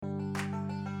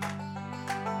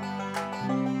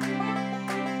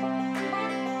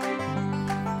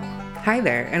Hi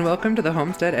there, and welcome to the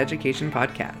Homestead Education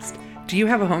Podcast. Do you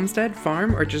have a homestead,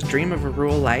 farm, or just dream of a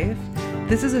rural life?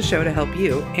 This is a show to help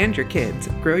you and your kids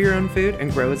grow your own food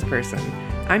and grow as a person.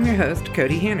 I'm your host,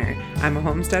 Cody Hanner. I'm a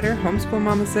homesteader, homeschool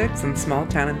mom of 6, and small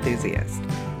town enthusiast.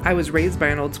 I was raised by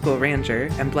an old school rancher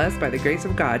and blessed by the grace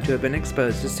of God to have been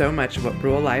exposed to so much of what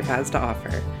rural life has to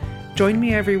offer. Join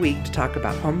me every week to talk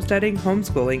about homesteading,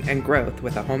 homeschooling, and growth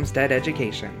with a homestead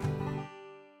education.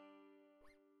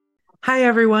 Hi,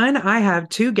 everyone. I have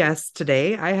two guests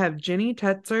today. I have Jenny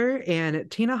Tetzer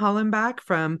and Tina Hollenbach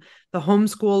from the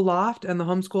Homeschool Loft and the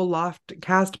Homeschool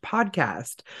Loftcast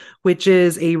podcast, which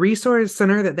is a resource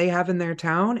center that they have in their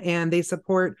town, and they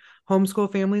support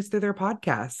homeschool families through their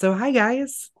podcast. So hi,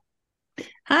 guys.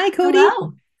 Hi, Cody.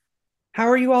 Hello. How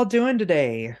are you all doing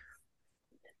today?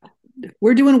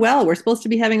 We're doing well. We're supposed to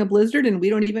be having a blizzard and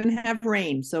we don't even have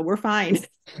rain, so we're fine.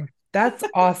 That's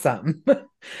awesome.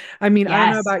 I mean, Yes. I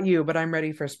don't know about you, but I'm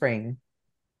ready for spring.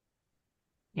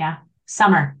 Yeah.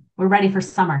 Summer. We're ready for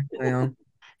summer. Well,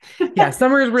 yeah,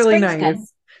 summer is really Spring's nice. good.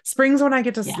 Spring's when I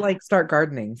get to Yeah. start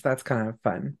gardening, so that's kind of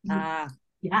fun.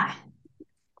 Yeah.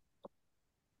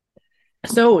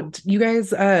 So you guys,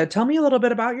 tell me a little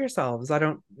bit about yourselves. I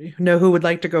don't know who would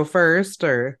like to go first,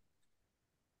 or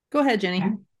Go ahead, Jenny.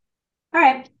 Okay. All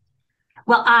right.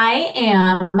 Well, I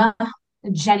am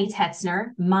Jenny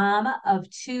Tetzner, mom of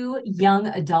 2 young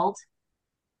adult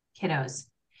kiddos.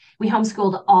 We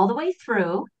homeschooled all the way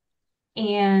through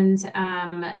and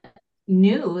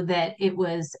knew that it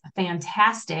was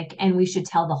fantastic and we should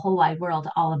tell the whole wide world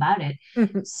all about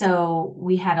it. So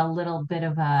we had a little bit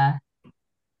of a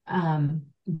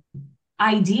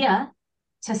idea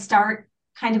to start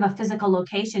kind of a physical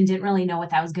location. Didn't really know what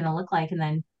that was going to look like. And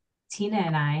then Tina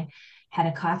and I had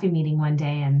a coffee meeting one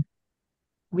day and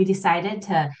we decided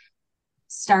to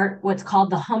start what's called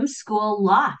the Homeschool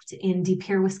Loft in De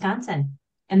Pere, Wisconsin.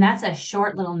 And that's a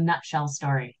short little nutshell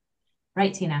story.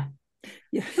 Right, Tina?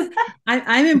 Yeah.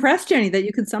 I'm impressed, Jenny, that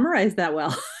you could summarize that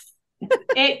well.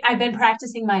 I've been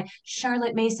practicing my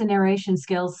Charlotte Mason narration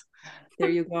skills. There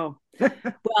you go.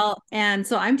 Well, and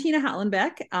so I'm Tina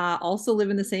Hollenbeck, also live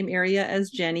in the same area as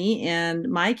Jenny, and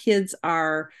my kids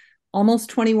are almost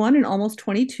 21 and almost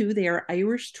 22. They are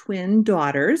Irish twin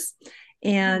daughters.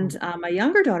 And my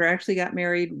younger daughter actually got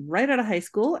married right out of high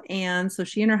school. And so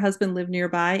she and her husband live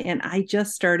nearby. And I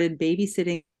just started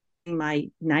babysitting my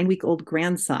 9-week-old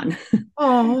grandson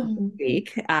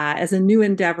week as a new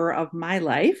endeavor of my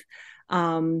life.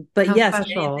 But How yes,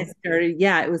 special. I started,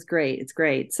 yeah, it was great. It's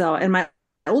great. So, and my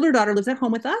older daughter lives at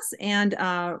home with us and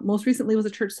most recently was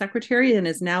a church secretary and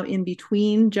is now in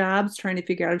between jobs trying to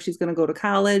figure out if she's going to go to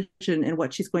college and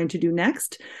what she's going to do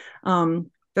next.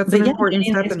 That's an important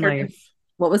step in life.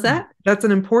 What was that? That's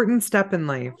an important step in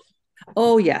life.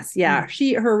 Oh, yes. Yeah.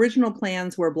 Her original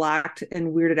plans were blocked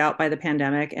and weirded out by the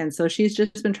pandemic. And so she's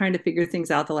just been trying to figure things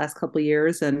out the last couple of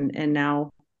years and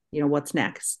now, what's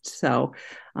next. So,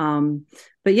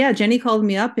 but yeah, Jenny called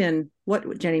me up in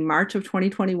March of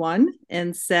 2021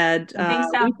 and said,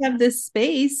 we have this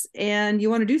space and you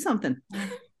want to do something.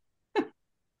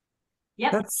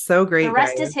 Yep. That's so great. The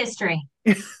rest guys. is history.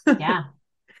 Yeah.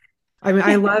 I mean,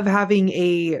 I love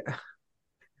having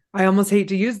I almost hate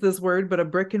to use this word, but a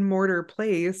brick and mortar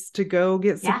place to go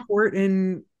get support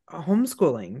in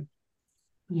homeschooling.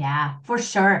 Yeah, for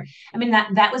sure. I mean,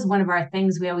 that was one of our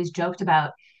things we always joked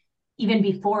about. Even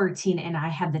before Tina and I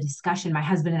had the discussion, my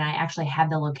husband and I actually had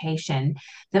the location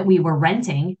that we were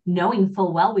renting, knowing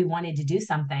full well we wanted to do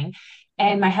something.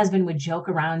 And my husband would joke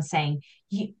around saying,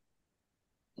 you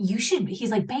should,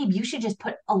 he's like, babe, you should just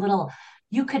put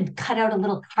you could cut out a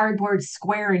little cardboard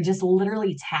square and just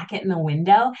literally tack it in the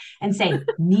window and say,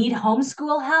 need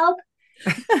homeschool help?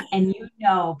 And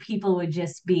people would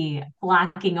just be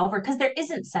flocking over because there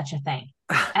isn't such a thing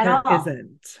at all. There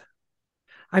isn't.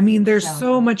 I mean, there's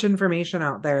so much information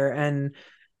out there, and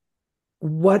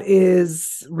what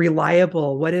is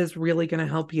reliable, what is really going to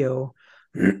help you,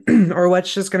 or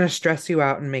what's just going to stress you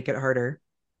out and make it harder.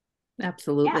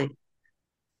 Absolutely. Yeah.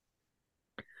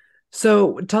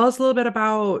 So tell us a little bit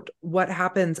about what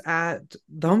happens at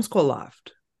the Homeschool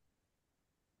Loft.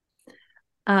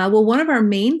 Well, one of our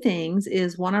main things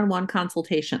is one-on-one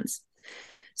consultations.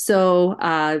 So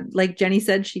like Jenny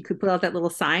said, she could put out that little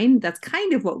sign. That's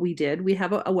kind of what we did. We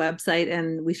have a website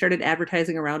and we started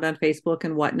advertising around on Facebook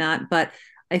and whatnot. But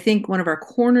I think one of our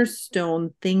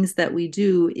cornerstone things that we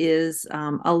do is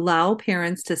allow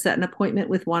parents to set an appointment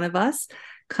with one of us,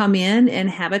 come in and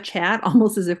have a chat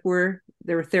almost as if we're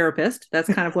their therapist.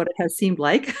 That's kind of what it has seemed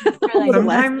like. Really?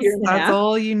 Sometimes that's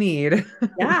all you need.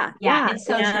 Yeah. It's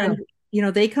so true.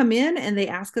 they come in and they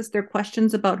ask us their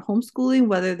questions about homeschooling,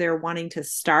 whether they're wanting to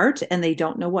start and they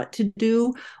don't know what to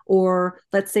do, or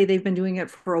let's say they've been doing it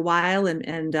for a while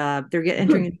and they're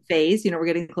entering a new phase, we're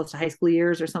getting close to high school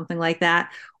years or something like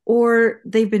that, or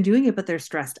they've been doing it, but they're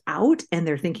stressed out and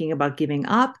they're thinking about giving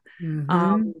up.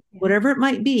 Whatever it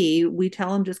might be, we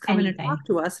tell them just come in and talk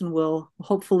to us and we'll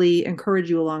hopefully encourage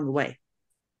you along the way.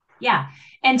 Yeah.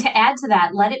 And to add to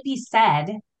that, let it be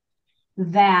said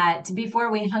that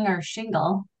before we hung our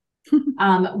shingle,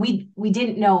 we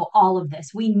didn't know all of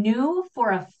this. We knew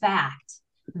for a fact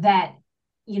that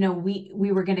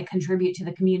we were going to contribute to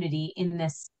the community in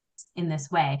this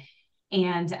way,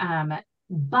 and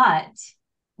but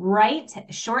right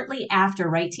shortly after,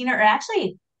 right, Tina, or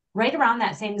actually right around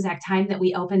that same exact time that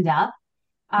we opened up,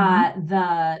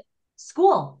 the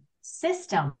school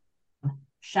system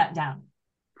shut down,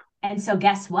 and so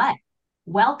guess what?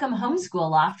 Welcome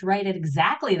Homeschool Loft right at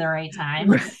exactly the right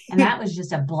time. And that was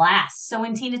just a blast. So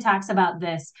when Tina talks about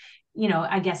this,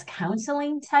 I guess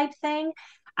counseling type thing,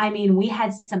 I mean, we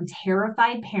had some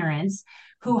terrified parents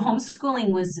who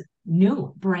homeschooling was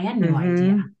brand new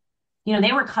idea.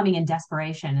 They were coming in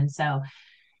desperation. And so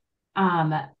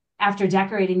after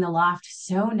decorating the loft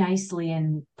so nicely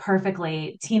and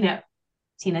perfectly, Tina,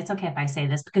 it's okay if I say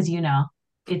this because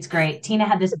it's great. Tina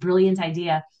had this brilliant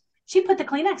idea. She put the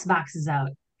Kleenex boxes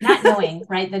out, not knowing,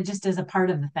 right, that just as a part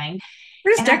of the thing.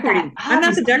 We're just decorating. I'm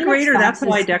not the decorator. That's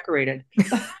how I decorated.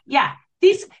 Yeah.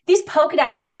 These polka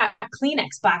dot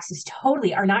Kleenex boxes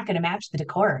totally are not going to match the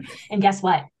decor. And guess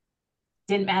what?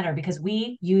 Didn't matter because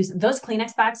we use those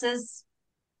Kleenex boxes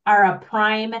are a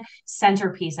prime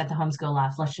centerpiece at the Homeschool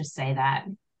Loft. Let's just say that.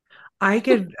 I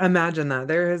could imagine that.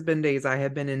 There has been days I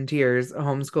have been in tears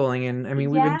homeschooling. And I mean,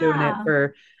 we've been doing it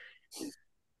for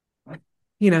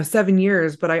 7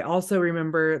 years, but I also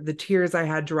remember the tears I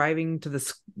had driving to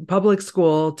the public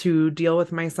school to deal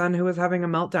with my son who was having a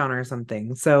meltdown or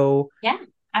something. So yeah,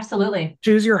 absolutely.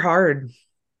 Choose your hard.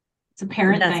 It's a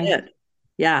parent thing. It.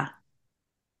 Yeah.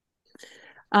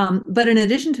 But in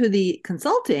addition to the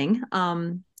consulting,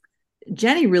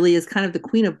 Jenny really is kind of the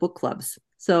queen of book clubs.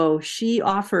 So she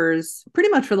offers pretty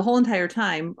much for the whole entire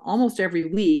time, almost every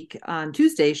week on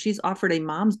Tuesday, she's offered a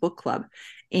mom's book club.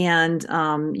 And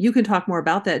you can talk more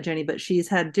about that, Jenny, but she's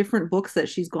had different books that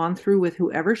she's gone through with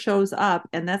whoever shows up.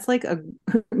 And that's like a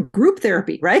group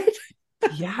therapy, right?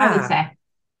 Yeah. I would say.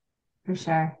 For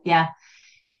sure. Yeah.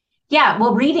 Yeah.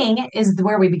 Well, reading is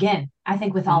where we begin, I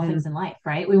think, with all things in life,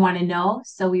 right? We want to know,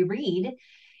 so we read.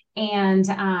 And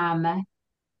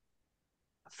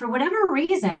for whatever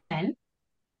reason,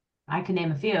 I could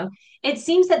name a few, it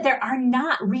seems that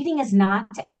reading is not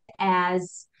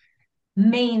as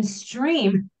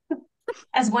mainstream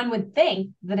as one would think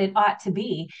that it ought to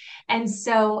be. And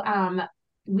so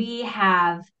we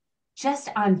have just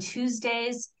on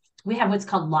Tuesdays, we have what's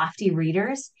called Lofty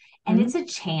Readers, and it's a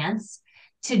chance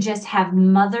to just have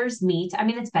mothers meet. I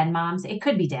mean, it's been moms, it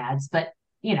could be dads, but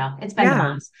it's been the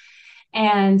moms.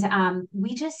 And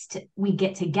we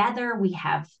get together, we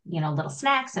have, little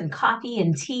snacks and coffee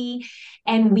and tea,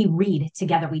 and we read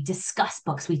together. We discuss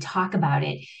books, we talk about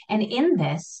it. And in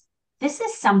this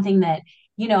is something that,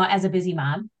 as a busy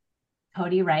mom,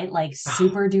 Cody, right? Like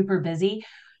super duper busy.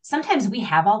 Sometimes we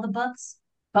have all the books,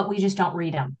 but we just don't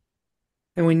read them.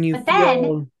 And when you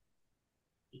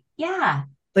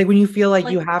like when you feel like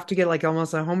you have to get like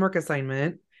almost a homework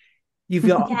assignment, you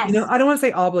feel, I don't want to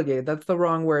say obligated. That's the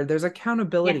wrong word. There's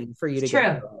accountability for you to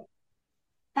get through it.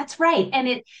 That's right. And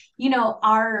it,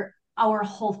 our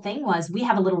whole thing was we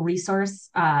have a little resource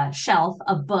shelf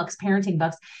of books, parenting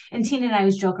books. And Tina and I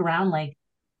always joke around like,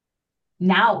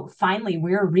 now finally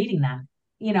we're reading them.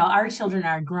 Our children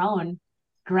are grown,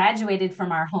 graduated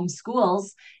from our home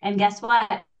schools. And guess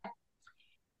what?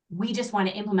 We just want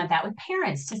to implement that with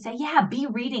parents to say, yeah, be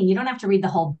reading. You don't have to read the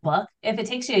whole book. If it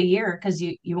takes you a year because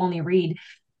you only read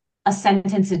a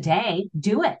sentence a day,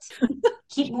 do it.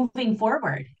 Keep moving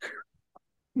forward.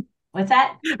 What's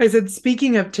that? I said,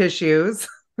 speaking of tissues.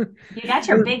 You got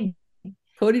your big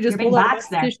Cody just pulled box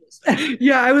there.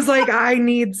 Yeah, I was like, I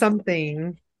need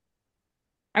something.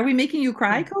 Are we making you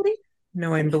cry, Cody?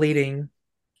 No, I'm bleeding.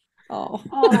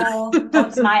 Oh,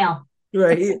 don't smile.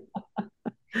 Right.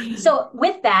 So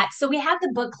with that, we have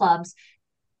the book clubs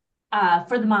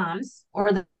for the moms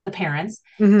or the parents,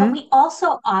 but we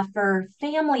also offer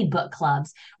family book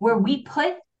clubs where we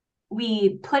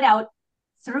put out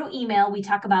through email. We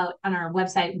talk about on our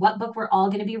website what book we're all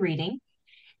going to be reading.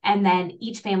 And then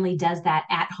each family does that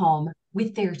at home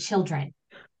with their children.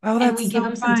 Oh, that's and we give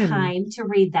them some time to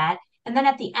read that. And then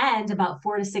at the end, about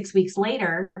 4 to 6 weeks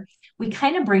later, we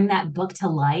kind of bring that book to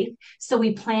life. So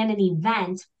we plan an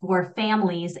event for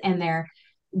families and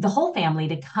the whole family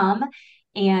to come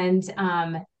and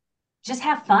just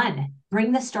have fun,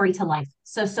 bring the story to life.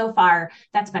 So far,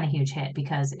 that's been a huge hit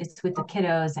because it's with the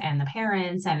kiddos and the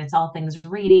parents, and it's all things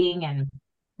reading and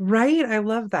Right. I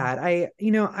love that.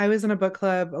 I was in a book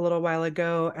club a little while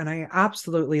ago and I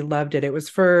absolutely loved it. It was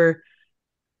for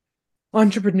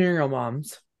entrepreneurial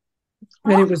moms.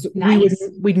 And it oh, was nice.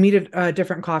 we'd meet at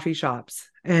different coffee shops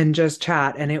and just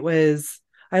chat. And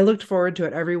I looked forward to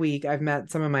it every week. I've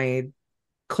met some of my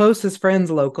closest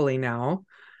friends locally now.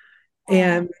 Oh,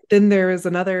 And then there is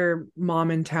another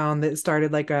mom in town that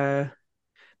started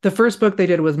the first book they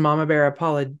did was Mama Bear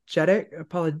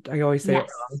I always say it yes.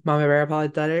 wrong. Mama Bear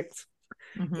Apologetics.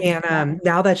 And Yep.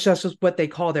 now that's just what they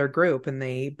call their group,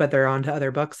 but they're on to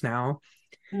other books now.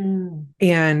 Mm.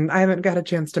 And I haven't got a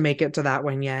chance to make it to that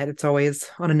one yet. It's always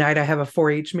on a night I have a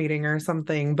 4-H meeting or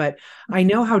something, but I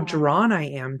know how Yeah. drawn I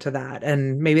am to that.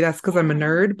 And maybe that's because I'm a Yeah.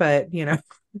 nerd, but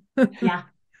Yeah.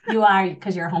 You are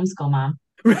because you're a homeschool mom.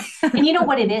 And you know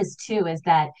what it is too, is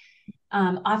that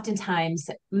oftentimes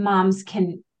moms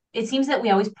it seems that we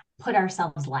always put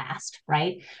ourselves last,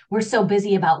 right? We're so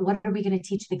busy about what are we going to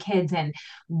teach the kids and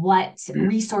what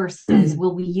resources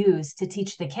will we use to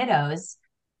teach the kiddos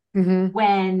hmm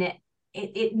when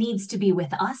it needs to be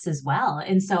with us as well.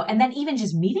 And then even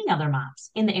just meeting other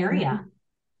moms in the area,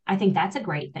 I think that's a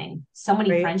great thing. So many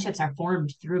right. friendships are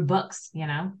formed through books, you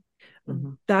know?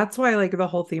 That's why the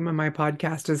whole theme of my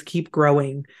podcast is keep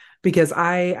growing because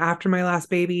after my last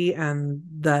baby and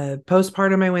the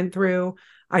postpartum I went through,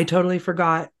 I totally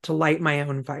forgot to light my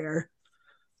own fire.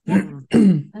 Yeah,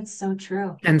 And that's so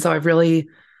true. so I've really,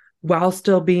 while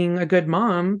still being a good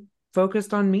mom,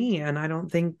 focused on me. And I don't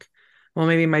think, well,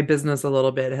 maybe my business a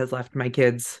little bit has left my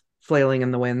kids flailing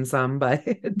in the wind some, but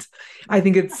I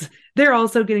think they're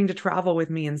also getting to travel with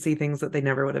me and see things that they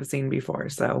never would have seen before.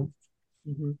 So,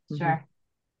 Sure.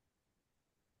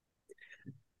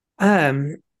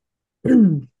 um,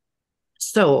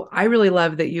 so I really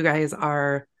love that you guys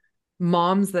are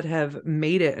moms that have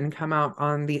made it and come out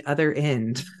on the other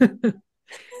end.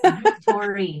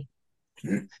 Tori.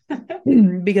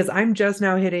 Because I'm just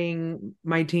now hitting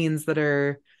my teens that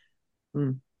they're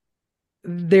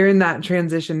in that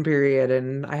transition period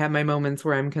and I have my moments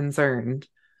where I'm concerned.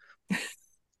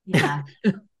 Yeah,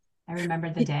 I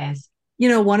remember the days.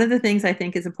 One of the things I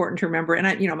think is important to remember,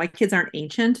 and my kids aren't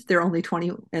ancient; they're only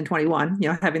 20 and 21.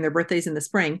 Having their birthdays in the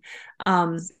spring,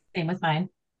 Same with mine.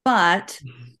 but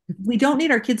we don't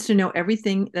need our kids to know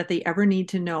everything that they ever need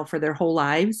to know for their whole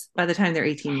lives by the time they're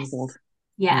 18 years old.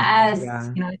 Yes.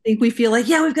 Yeah. I think we feel like,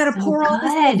 yeah, we've got to So pour all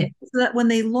this good. in so that when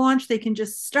they launch, they can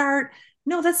just start.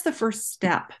 No, that's the first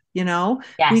step. We need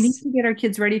Yes. to get our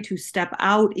kids ready to step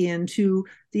out into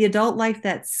the adult life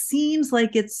that seems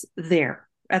like it's there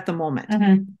at the moment.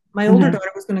 Mhm. My older Mhm.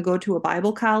 daughter was going to go to a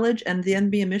Bible college and then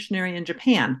be a missionary in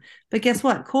Japan. But guess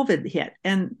what? COVID hit,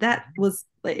 and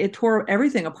it tore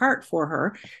everything apart for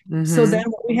her. So then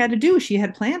hmm what we had to do, she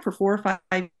had planned for 4 or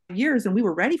 5 years, and we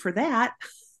were ready for that.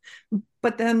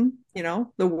 But then,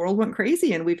 the world went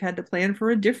crazy and we've had to plan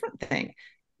for a different thing.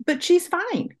 But she's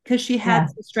fine because she had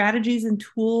Yeah. strategies and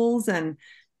tools and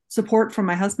support from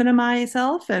my husband and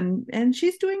myself, and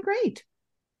she's doing great.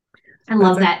 I That's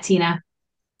love that, Tina.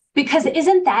 Because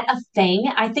isn't that a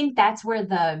thing? I think that's where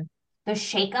the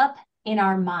shakeup in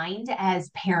our mind as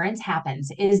parents happens,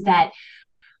 is that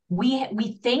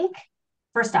we think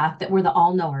first off that we're the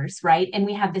all knowers, right? And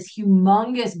we have this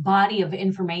humongous body of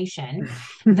information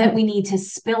that we need to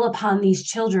spill upon these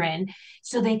children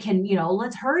so they can,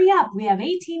 let's hurry up. We have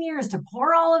 18 years to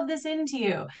pour all of this into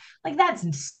you. Like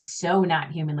that's so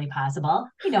not humanly possible.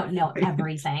 We don't know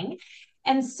everything.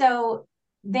 And so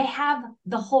they have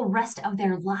the whole rest of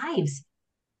their lives,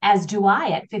 as do I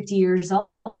at 50 years old.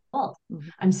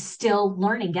 I'm still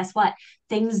learning. Guess what?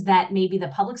 Things that maybe the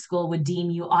public school would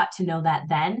deem you ought to know that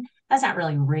then, that's not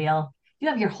really real. You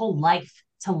have your whole life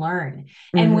to learn.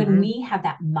 And when hmm we have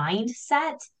that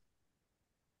mindset,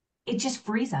 it just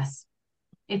frees us.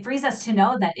 It frees us to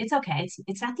know that it's okay.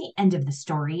 It's not the end of the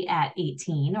story at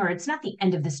 18, or it's not the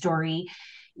end of the story,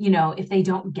 if they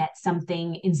don't get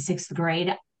something in sixth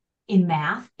grade in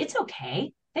math, it's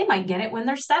okay. They might get it when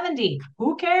they're 70.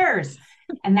 Who cares?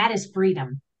 And that is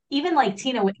freedom. Even like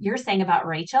Tina, what you're saying about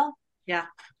Rachel, Yeah.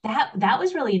 that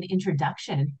was really an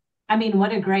introduction. I mean,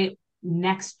 what a great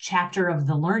next chapter of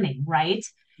the learning, right?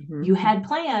 You Mm-hmm. had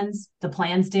plans, the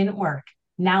plans didn't work.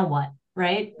 Now what?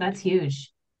 Right? That's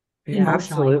huge emotionally.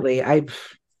 Absolutely. I'm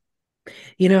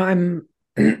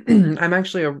I'm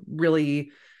actually a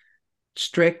really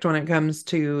strict when it comes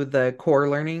to the core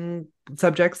learning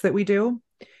subjects that we do.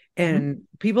 And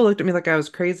people looked at me like I was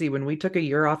crazy when we took a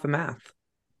year off of math.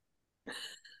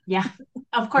 Yeah,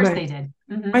 of course My they did.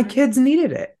 my kids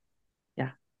needed it.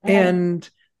 Yeah. And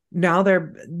now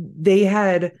they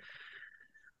had,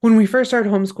 when we first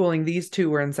started homeschooling, these two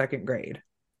were in second grade.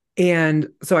 And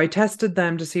so I tested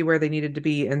them to see where they needed to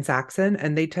be in Saxon,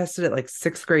 and they tested it like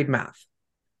sixth grade math.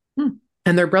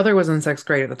 And their brother was in sixth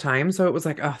grade at the time. So it was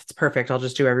like, oh, it's perfect. I'll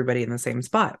just do everybody in the same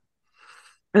spot.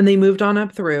 And they moved on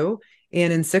up through.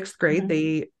 And in sixth grade,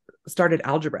 they started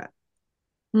algebra.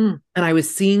 And I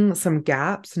was seeing some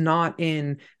gaps, not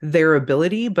in their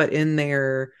ability, but in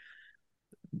their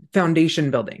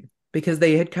foundation building, because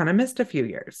they had kind of missed a few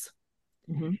years.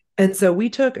 And so we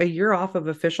took a year off of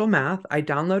official math. I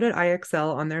downloaded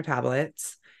IXL on their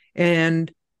tablets,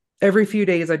 and every few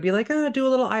days I'd be like, oh, do a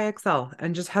little IXL,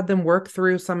 and just had them work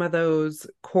through some of those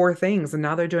core things. And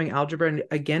now they're doing algebra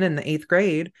again in the eighth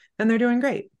grade, and they're doing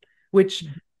great, which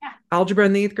algebra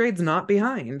in the eighth grade's not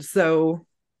behind. So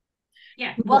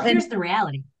yeah. Well, here's the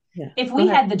reality. If we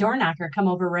had the door knocker come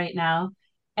over right now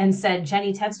and said,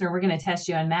 Jenny Tetzner, we're going to test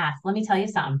you on math. Let me tell you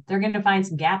something. They're going to find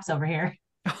some gaps over here.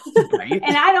 Right.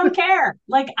 And I don't care.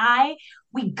 Like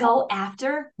we go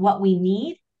after what we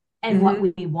need and what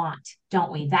we want,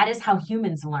 don't we? That is how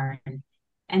humans learn.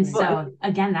 And so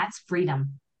again, that's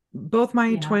freedom. Both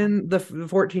my twin, the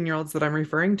 14-year-olds that I'm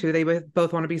referring to, they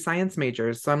both want to be science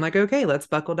majors. So I'm like, okay, let's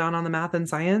buckle down on the math and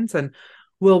science, and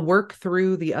we'll work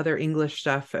through the other English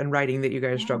stuff and writing that you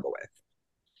guys struggle with.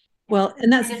 Well,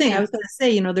 and that's the thing. I was going to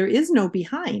say, there is no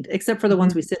behind except for the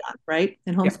ones we sit on, right?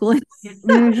 In homeschooling.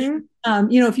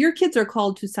 If your kids are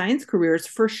called to science careers,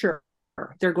 for sure,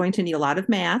 they're going to need a lot of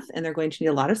math and they're going to need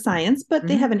a lot of science, but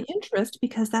they have an interest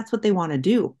because that's what they want to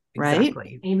do, right?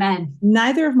 Exactly. Amen.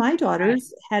 Neither of my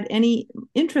daughters had any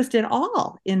interest at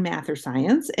all in math or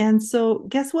science. And so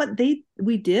guess what?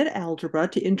 We did algebra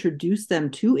to introduce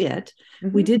them to it.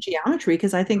 We did geometry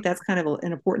because I think that's kind of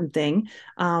an important thing.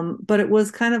 But it was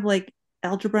kind of like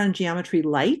algebra and geometry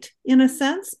light in a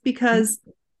sense, because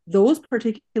those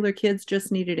particular kids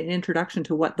just needed an introduction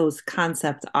to what those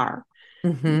concepts are.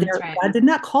 God did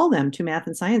not call them to math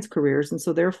and science careers, and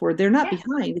so therefore they're not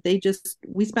behind.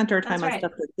 We spent our time on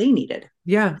stuff that they needed.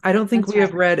 Yeah, I don't think we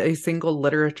have read a single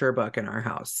literature book in our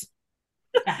house.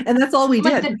 And that's all we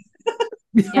did.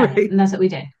 And that's what we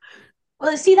did.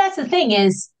 Well, see, that's the thing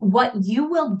is what you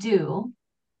will do,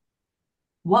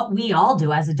 what we all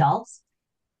do as adults,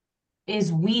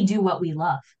 is we do what we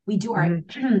love. We do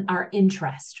our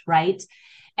interest, right?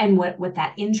 And what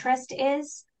that interest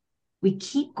is, we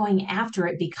keep going after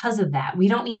it because of that.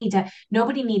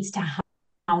 Nobody needs to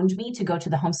hound me to go to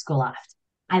the homeschool loft.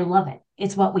 I love it.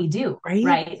 It's what we do,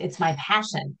 right? It's my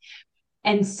passion.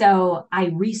 And so I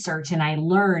research and I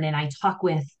learn and I talk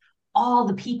with all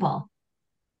the people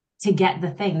to get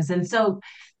the things. And so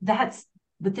that's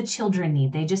what the children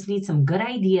need. They just need some good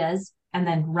ideas and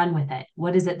then run with it.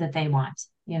 What is it that they want?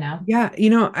 Yeah.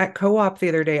 At co-op the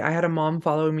other day, I had a mom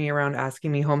follow me around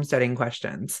asking me homesteading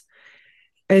questions.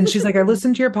 And she's like, I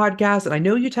listened to your podcast and I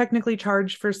know you technically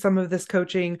charge for some of this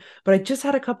coaching, but I just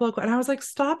had a couple of, and I was like,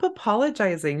 stop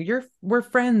apologizing. We're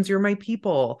friends. You're my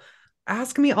people.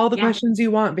 Ask me all the questions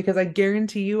you want, because I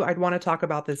guarantee you I'd want to talk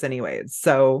about this anyways.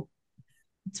 So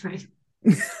that's right.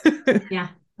 Yeah,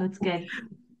 that's good.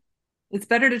 It's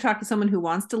better to talk to someone who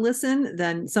wants to listen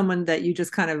than someone that you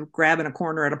just kind of grab in a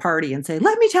corner at a party and say,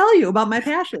 let me tell you about my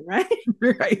passion, right?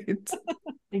 Right.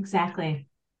 Exactly.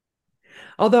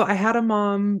 Although I had a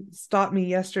mom stop me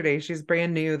yesterday. She's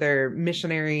brand new. They're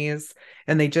missionaries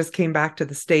and they just came back to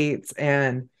the States,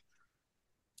 and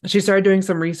she started doing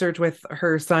some research with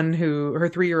her son, her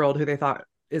 3-year-old, who they thought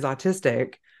is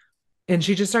autistic. And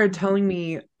she just started telling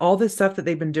me all this stuff that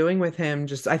they've been doing with him.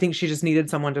 I think she just needed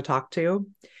someone to talk to.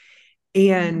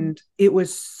 And it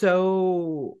was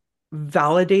so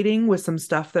validating with some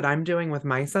stuff that I'm doing with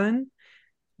my son,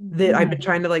 that I've been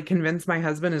trying to convince my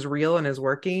husband is real and is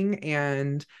working.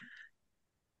 And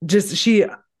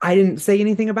I didn't say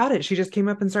anything about it. She just came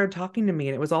up and started talking to me,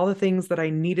 and it was all the things that I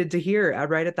needed to hear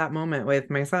right at that moment with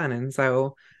my son. And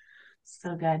so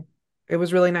good. It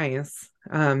was really nice.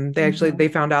 They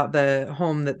found out the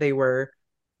home that they were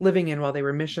living in while they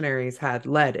were missionaries had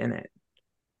lead in it.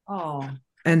 Oh.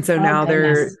 And so now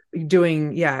they're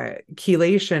doing,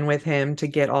 chelation with him to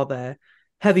get all the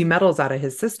heavy metals out of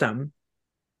his system.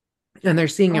 And they're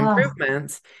seeing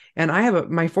improvements. And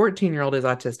my 14-year-old is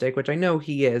autistic, which I know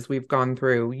he is. We've gone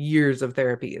through years of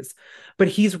therapies, but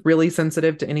he's really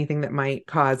sensitive to anything that might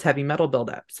cause heavy metal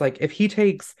buildups. Like if he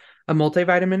takes a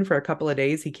multivitamin for a couple of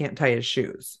days, he can't tie his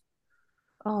shoes.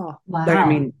 Oh, I Wow.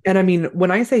 mean, and I mean,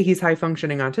 when I say he's high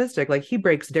functioning autistic, like he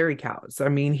breaks dairy cows. I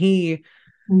mean,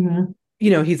 Mhm.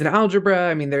 he's in algebra.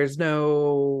 I mean, there's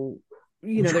no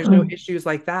issues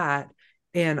like that.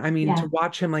 And I mean, to Yeah.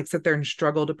 watch him like sit there and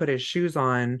struggle to put his shoes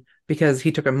on because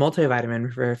he took a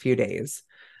multivitamin for a few days.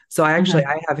 So Uh-huh.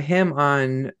 I have him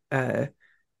on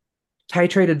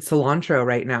titrated cilantro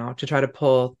right now to try to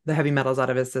pull the heavy metals out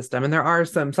of his system. And there are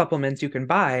some supplements you can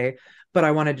buy, but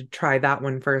I wanted to try that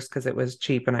one first because it was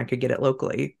cheap and I could get it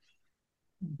locally.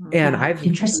 And mhm. I've,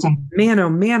 Interesting. man, oh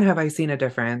man, have I seen a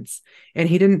difference. And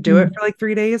he didn't do it Mm. for like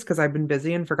 3 days because I've been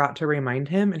busy and forgot to remind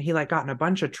him. And he like got in a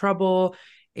bunch of trouble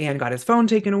and got his phone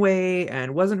taken away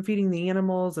and wasn't feeding the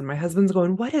animals. And my husband's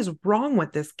going, "What is wrong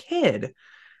with this kid?"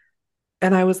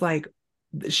 And I was like,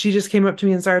 she just came up to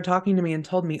me and started talking to me and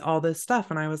told me all this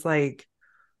stuff. And I was like,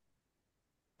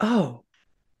 oh,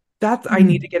 I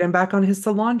need to Mm. get him back on his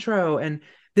cilantro. And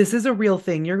this is a real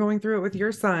thing. You're going through it with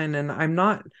your son. And I'm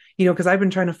not, because I've been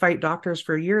trying to fight doctors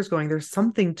for years going, there's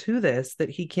something to this that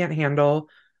he can't handle,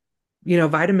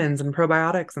 vitamins and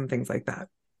probiotics and things like that.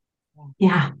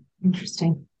 Yeah.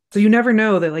 Interesting. So you never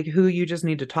know that like who you just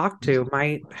need to talk to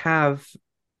might have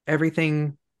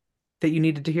everything that you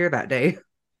needed to hear that day.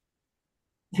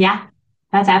 Yeah.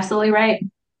 That's absolutely right.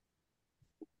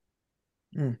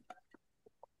 Mm.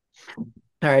 All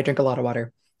right, I drink a lot of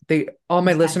water. All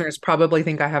my That's good. listeners probably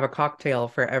think I have a cocktail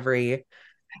for every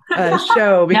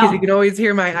show because you No, can always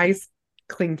hear my ice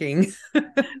clinking.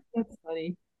 That's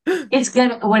funny. it's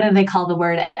good. What do they call the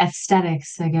word?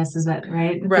 Aesthetics, I guess, is that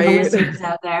right? For the Right. listeners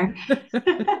out there.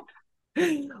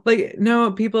 Like,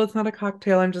 no, people, it's not a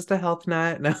cocktail. I'm just a health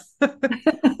nut. No.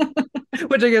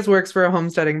 Which I guess works for a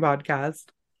homesteading podcast.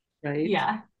 Right.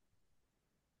 Yeah.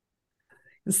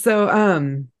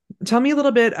 So, tell me a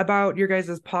little bit about your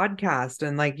guys' podcast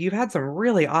and like you've had some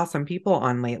really awesome people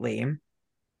on lately.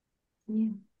 Yeah.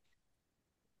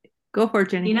 Go for it,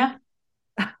 Jenny. Tina,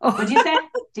 Oh, what'd you say?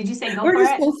 Did you say go we're for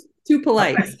just it? both too Oh.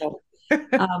 polite. So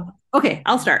okay,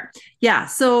 I'll start. Yeah.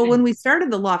 So when Good. we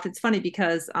started the loft, it's funny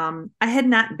because I had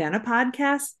not been a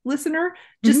podcast listener.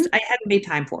 Just Mhm. I hadn't made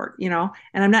time for it,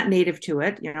 and I'm not native to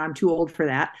it. I'm too old for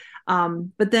that.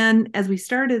 But then as we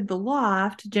started the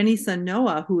loft, Jenny's son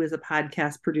Noah, who is a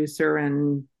podcast producer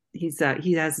and he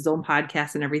has his own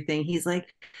podcast and everything. He's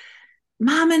like,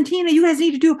 Mom and Tina, you guys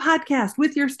need to do a podcast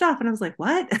with your stuff. And I was like,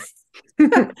 what?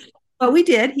 But we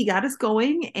did. He got us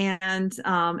going, and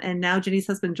now Jenny's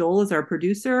husband Joel is our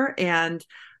producer, and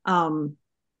um,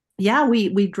 yeah,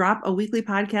 we drop a weekly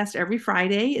podcast every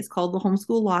Friday. It's called the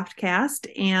Homeschool Loftcast,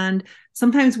 and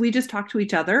sometimes we just talk to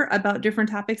each other about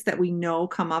different topics that we know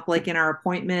come up, like in our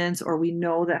appointments, or we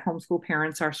know that homeschool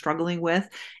parents are struggling with.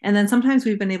 And then sometimes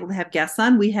we've been able to have guests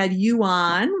on. We had you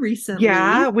on recently.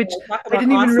 Yeah, which So talk I about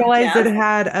didn't even awesome realize it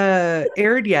guests. had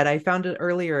aired yet. I found it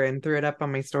earlier and threw it up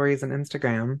on my stories and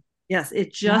Instagram. Yes,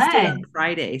 it just did on Good.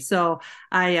 Friday. So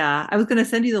I was going to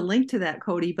send you the link to that,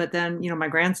 Cody, but then my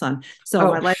grandson.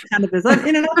 So my Oh. life kind of is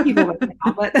in and out of people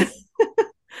right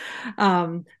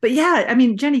now. But yeah, I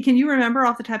mean, Jenny, can you remember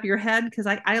off the top of your head? Because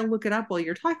I'll look it up while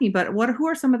you're talking. But who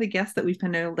are some of the guests that we've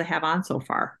been able to have on so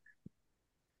far?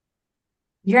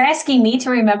 You're asking me to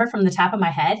remember from the top of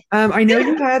my head? I know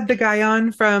you had the guy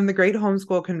on from the Great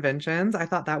Homeschool Conventions. I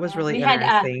thought that was Yeah, really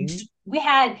interesting. we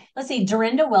had, let's see,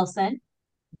 Dorinda Wilson,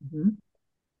 Mhm.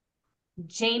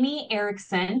 Jamie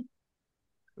Erickson.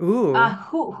 Ooh.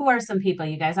 Who are some people,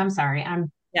 you guys? I'm sorry.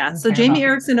 Yeah, I'm so Jamie terrible.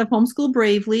 Erickson of Homeschool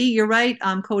Bravely. You're right,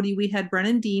 Cody. We had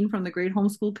Brennan Dean from the Great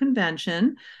Homeschool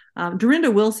Convention. Dorinda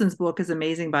Wilson's book is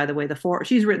amazing, by the way.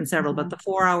 She's written several, but Mhm. the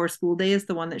 4 Hour School Day is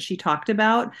the one that she talked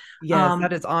about. Yes, Um,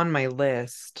 that is on my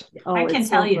list. I oh, can it's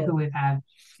tell so you good. who we've had.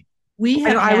 We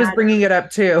I know have I was had bringing it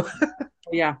up too.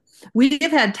 Yeah. We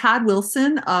have had Todd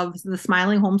Wilson of the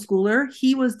Smiling Homeschooler.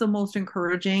 He was the most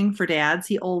encouraging for dads.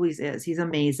 He always is. He's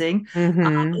amazing.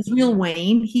 Hmm. Israel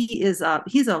Wayne, he's a Oh,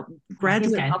 he's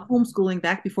graduate good. of homeschooling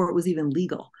back before it was even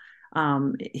legal.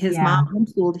 His mom Yeah.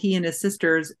 homeschooled he and his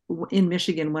sisters in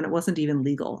Michigan when it wasn't even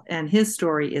legal. And his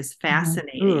story is Mhm. Ooh,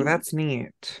 fascinating. that's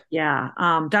neat. Yeah.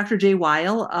 Dr. Jay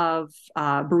Weil of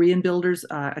Berean Builders,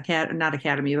 not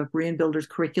Academy, but Berean Builders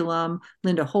Curriculum,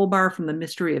 Linda Holbar from the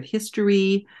Mystery of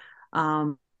History,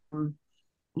 um,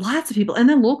 lots of people. And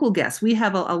then local guests. We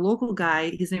have a local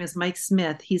guy. His name is Mike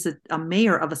Smith. He's a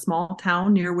mayor of a small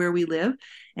town near where we live.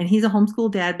 And he's a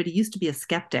homeschool dad, but he used to be a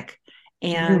skeptic.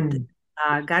 And Mm.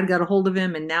 God got a hold of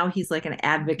him, and now he's like an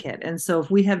advocate. And so,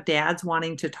 if we have dads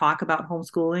wanting to talk about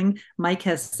homeschooling, Mike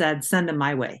has said, send them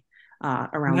my way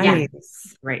around Yeah. here.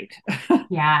 Nice. Great.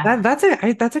 Yeah. That's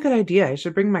a good idea. I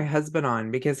should bring my husband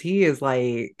on because he is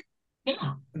like,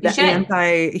 Yeah, you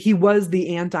should. He was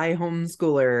the anti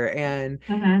homeschooler, and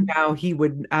Mhm. now he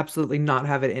would absolutely not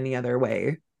have it any other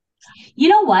way. You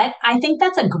know what? I think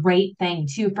that's a great thing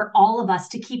too for all of us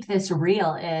to keep this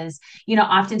real is,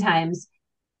 oftentimes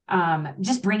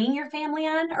just bringing your family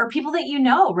on or people that you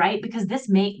know, right? Because this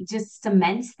make just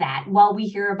cements that. While we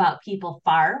hear about people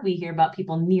far, we hear about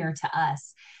people near to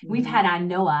us. We've Mhm. had on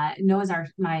Noah. Noah's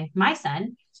my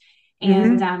son,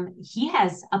 and Hmm. he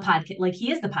has a podcast. Like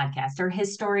he is the podcaster.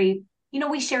 His story,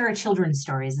 we share our children's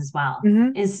stories as well. Hmm.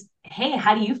 Is hey,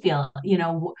 how do you feel?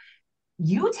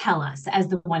 You tell us as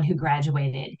the one who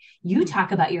graduated. You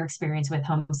talk about your experience with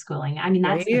homeschooling. I mean,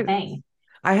 that's the Right. thing.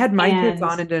 I had my kids And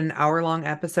on in an hour-long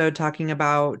episode talking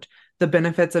about the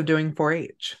benefits of doing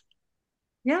 4-H.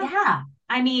 Yeah. yeah,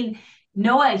 I mean,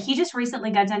 Noah, he just recently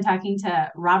got done talking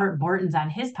to Robert Bortons on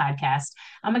his podcast.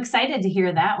 I'm excited to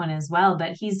hear that one as well.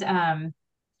 But he has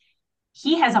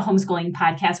a homeschooling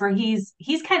podcast where he's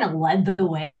kind of led the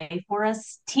way for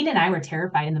us. Tina and I were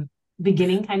terrified in the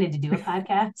beginning kind of to do a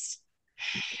podcast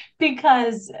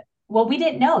because well, we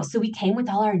didn't know. So we came with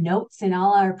all our notes and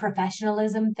all our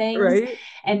professionalism things. Right?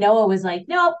 And Noah was like,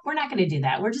 nope, we're not going to do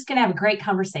that. We're just going to have a great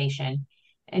conversation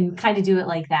and kind of do it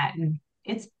like that. And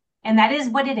that is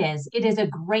what it is. It is a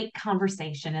great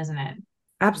conversation, isn't it?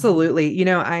 Absolutely.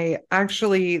 I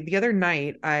actually, the other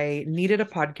night, I needed a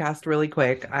podcast really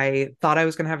quick. I thought I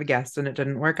was going to have a guest and it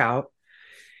didn't work out.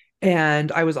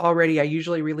 And I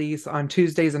usually release on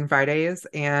Tuesdays and Fridays.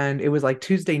 And it was like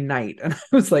Tuesday night. And I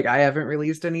was like, I haven't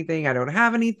released anything. I don't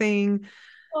have anything.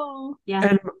 Oh, Yeah.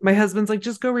 And my husband's like,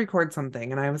 just go record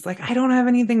something. And I was like, I don't have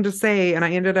anything to say. And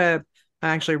I ended up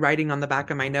actually writing on the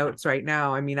back of my notes right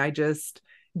now. I mean, I just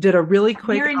did a really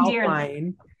quick Near and dear.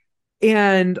 outline.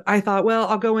 And I thought, well,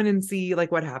 I'll go in and see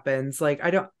like what happens. Like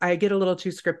I get a little too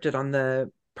scripted on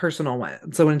the personal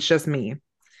one. So when it's just me.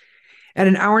 And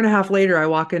an hour and a half later, I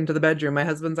walk into the bedroom. My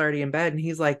husband's already in bed, and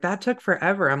he's like, "That took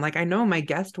forever." I'm like, "I know, my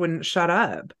guest wouldn't shut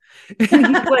up."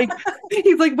 And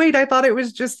he's like, "Wait, I thought it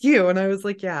was just you." And I was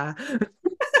like, "Yeah,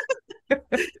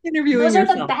 interviewing Those are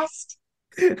the yourself. best.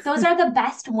 Those are the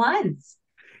best ones.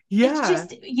 It's yeah."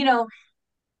 just,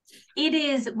 it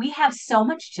is, we have so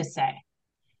much to say.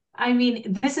 I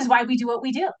mean, this is why we do what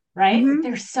we do, right? Hmm.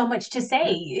 There's so much to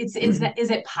say. Is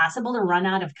it possible to run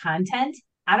out of content?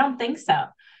 I don't think so, right?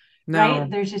 No,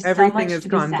 There's just so everything much is to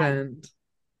be said. content.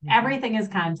 Everything is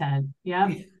content.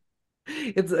 Yep.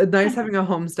 It's nice having a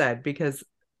homestead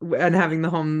and having the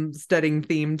homesteading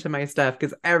theme to my stuff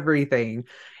because everything.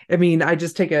 I mean, I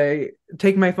just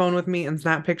take my phone with me and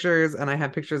snap pictures, and I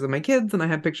have pictures of my kids, and I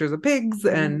have pictures of pigs,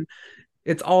 Mhm. and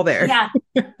it's all there. Yeah.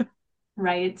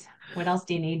 Right. What else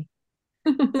do you need?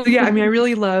 So yeah, I mean, I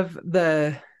really love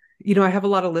I have a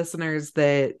lot of listeners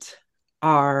that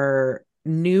are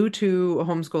new to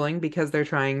homeschooling because they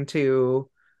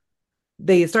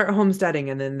start homesteading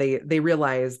and then they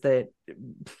realize that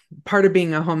part of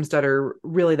being a homesteader,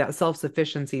 really that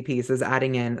self-sufficiency piece is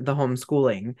adding in the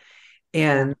homeschooling.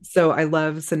 Yeah. And so I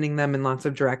love sending them in lots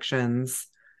of directions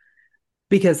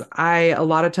because a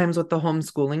lot of times with the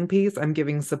homeschooling piece, I'm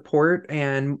giving support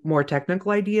and more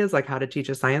technical ideas like how to teach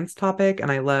a science topic. And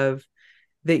I love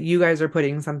that you guys are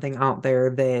putting something out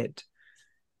there that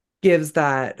gives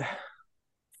that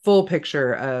full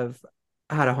picture of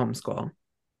how to homeschool.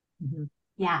 Mhm.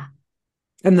 Yeah.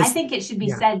 And I this, think it should be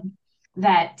yeah, said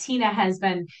that Tina has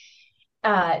been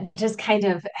just kind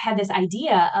of had this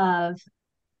idea of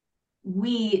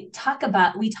we talk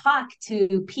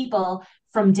to people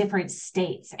from different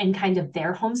states and kind of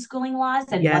their homeschooling laws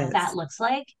and what that yes. looks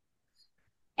like.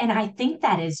 And I think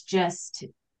that is just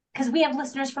because we have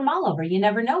listeners from all over. You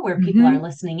never know where people are Mhm.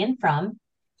 listening in from.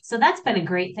 So that's been a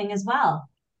great thing as well.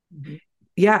 Mhm.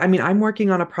 Yeah, I mean, I'm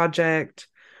working on a project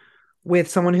with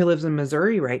someone who lives in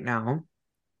Missouri right now.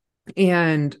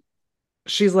 And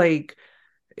she's like,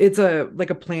 it's a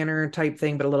planner type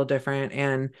thing, but a little different.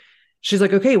 And she's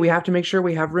like, okay, we have to make sure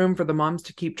we have room for the moms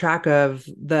to keep track of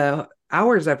the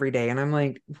hours every day. And I'm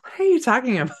like, what are you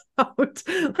talking about?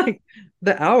 Like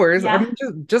the hours? I Yeah.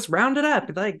 mean, just round it up,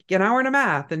 like an hour and a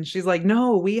math. And she's like,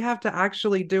 no, we have to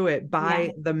actually do it Yeah.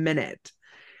 by the minute.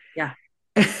 Yeah.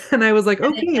 And I was like,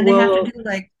 okay, And they have to well, do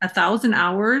like 1,000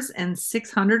 hours and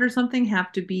 600 or something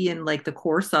have to be in like the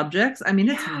core subjects. I mean,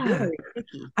 it's yeah. very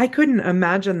picky. I couldn't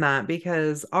imagine that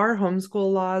because our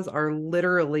homeschool laws are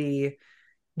literally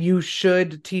you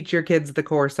should teach your kids the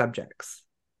core subjects.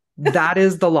 That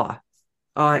is the law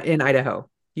in Idaho.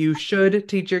 You should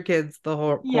teach your kids the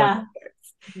whole core Yeah.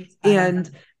 subjects. It's fun. And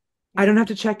I Yeah. don't have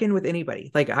to check in with anybody.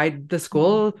 Like the Mhm.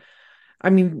 school, I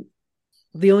mean,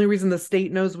 the only reason the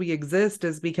state knows we exist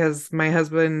is because my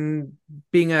husband,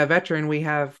 being a veteran, we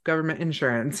have government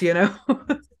insurance, you know?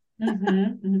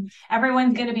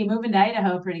 Everyone's going to be moving to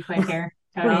Idaho pretty quick here.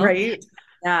 Total. Right.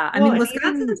 Yeah, I Well, mean, and even,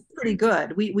 Wisconsin's pretty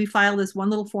good. We file this one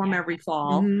little form Yeah. every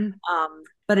fall, mhm.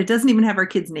 but it doesn't even have our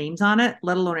kids' names on it,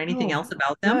 let alone anything Oh, else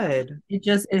about them. good.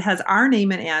 It has our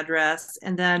name and address,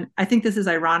 and then I think this is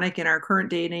ironic in our current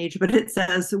day and age, but it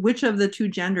says which of the two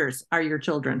genders are your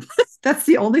children. That's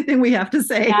the only thing we have to Yeah.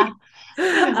 say.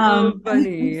 Oh, We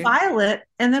funny. file it,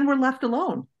 and then we're left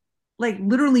alone. Like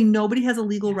literally nobody has a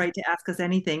legal Yeah. right to ask us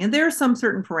anything. And there are some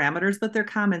certain parameters, but they're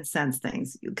common sense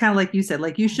things. Kind of like you said,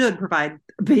 like you should provide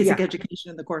basic Yeah.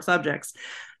 education in the core subjects.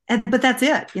 But that's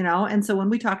it, you know. And so when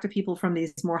we talk to people from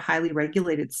these more highly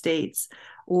regulated states,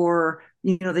 or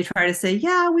they try to say,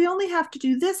 yeah, we only have to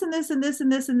do this and this and this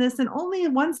and this and this, and only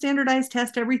one standardized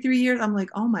test every 3 years. I'm like,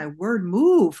 oh my word,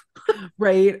 move.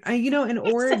 Right. In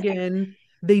Oregon,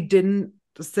 they didn't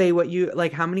say what you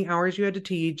like, how many hours you had to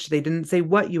teach. They didn't say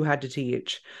what you had to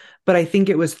teach. But I think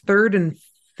it was third and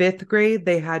fifth grade,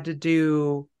 they had to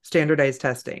do standardized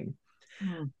testing.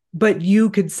 Hmm. But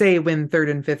you could say when third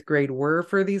and fifth grade were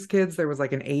for these kids, there was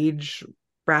like an age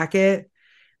bracket.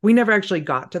 We never actually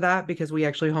got to that because we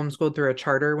actually homeschooled through a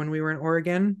charter when we were in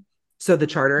Oregon. So the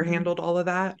charter Mhm. handled all of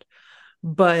that.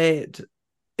 But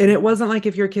and it wasn't like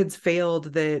if your kids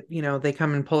failed that, they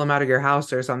come and pull them out of your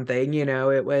house or something,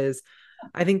 it was,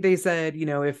 I think they said,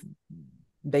 if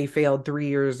they failed 3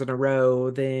 years in a row,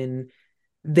 then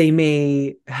they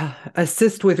may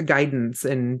assist with guidance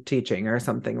in teaching or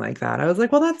something like that. I was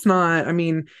like, well, that's not, I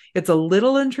mean, it's a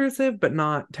little intrusive, but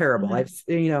not terrible.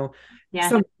 Mhm. Yeah.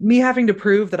 So me having to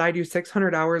prove that I do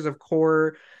 600 hours of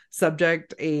core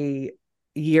subject a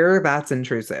year, that's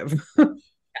intrusive.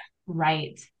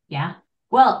 Right. Yeah.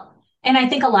 Well, and I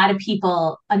think a lot of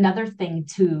people, another thing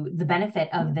to the benefit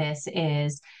of this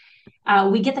is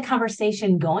we get the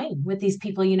conversation going with these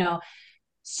people.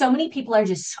 So many people are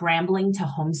just scrambling to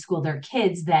homeschool their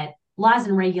kids that laws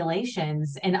and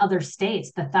regulations in other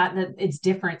states, the thought that it's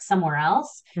different somewhere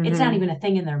else, it's not Mhm. even a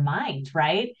thing in their mind,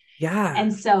 right? Yeah.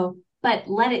 And so, but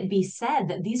let it be said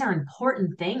that these are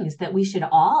important things that we should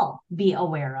all be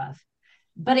aware of.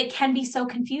 But it can be so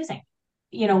confusing,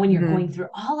 when you're Mhm. going through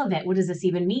all of it. What does this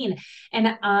even mean?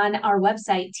 And on our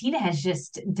website, Tina has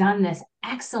just done this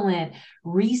excellent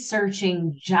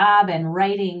researching job and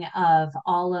writing of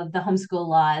all of the homeschool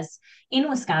laws in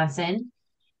Wisconsin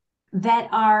that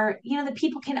are, that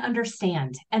people can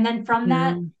understand. And then from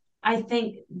that, Mhm. I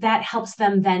think that helps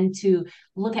them then to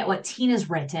look at what Tina's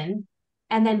written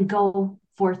and then go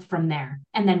forth from there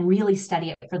and then really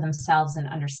study it for themselves and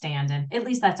understand. And at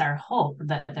least that's our hope,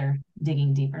 that they're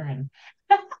digging deeper. And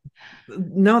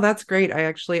No, that's great.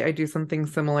 I do something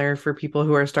similar for people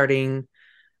who are starting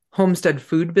homestead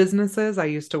food businesses. I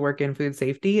used to work in food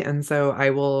safety, and so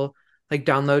I will like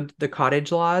download the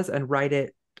cottage laws and write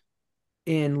it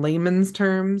in layman's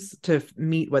terms to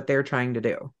meet what they're trying to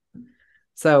do.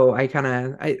 So I get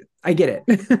it.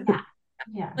 yeah,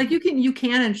 yeah, Like you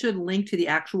can and should link to the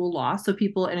actual law so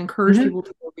people and encourage Mhm. people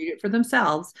to go read it for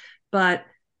themselves. But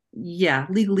yeah,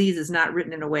 legalese is not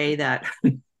written in a way that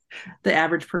the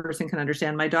average person can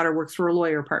understand. My daughter works for a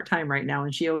lawyer part-time right now,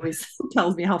 and she always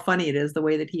tells me how funny it is the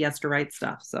way that he has to write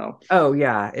stuff. So Oh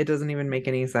yeah, it doesn't even make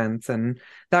any sense. And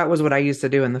that was what I used to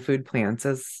do in the food plants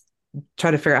is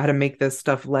try to figure out how to make this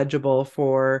stuff legible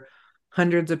for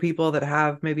hundreds of people that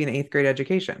have maybe an eighth grade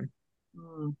education.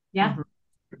 yeah, mhm.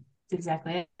 that's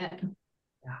exactly it.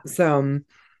 So,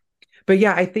 but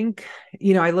yeah, I think,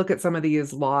 I look at some of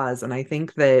these laws and I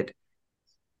think that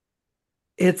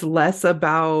it's less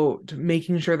about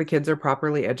making sure the kids are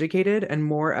properly educated and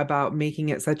more about making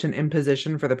it such an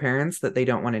imposition for the parents that they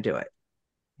don't want to do it.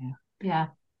 Yeah. Yeah.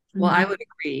 Well, I Mhm. would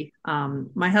agree.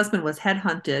 My husband was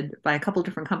headhunted by a couple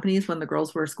different companies when the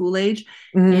girls were school age,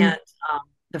 Hmm. and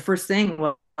the first thing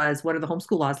was, what are the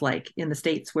homeschool laws like in the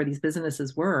states where these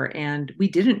businesses were? And we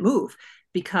didn't move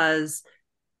because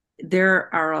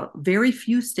there are very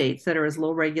few states that are as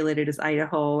low regulated as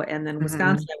Idaho, and then Hmm.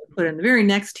 Wisconsin I would put in the very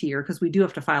next tier because we do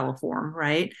have to file a form,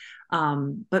 right?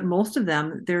 But most of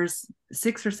them, there's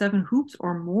 6 or 7 hoops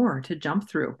or more to jump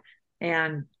through,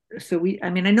 and so I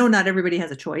mean, I know not everybody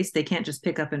has a choice; they can't just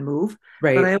pick up and move.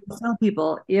 But I Right. always tell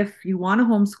people, if you want to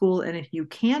homeschool and if you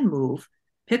can move,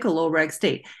 pick a low reg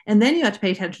state, and then you have to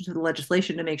pay attention to the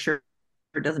legislation to make sure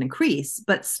it doesn't increase.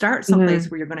 But start Hmm.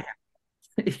 someplace where you're going to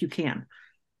have, if you can.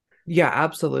 Yeah,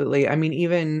 absolutely. I mean,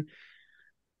 even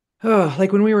oh,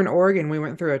 like when we were in Oregon, we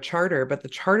went through a charter, but the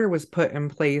charter was put in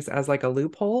place as like a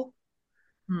loophole.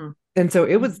 Hmm. And so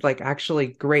it was like actually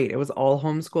great. It was all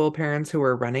homeschool parents who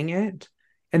were running it.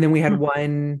 And then we had Hmm.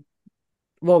 one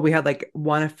well, we had like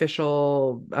one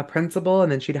official a principal,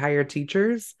 and then she'd hire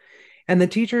teachers. And the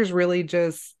teachers really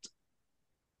just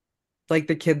like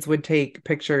the kids would take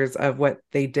pictures of what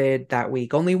they did that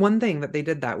week, only one thing that they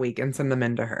did that week, and send them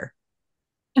in to her.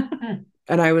 Hmm.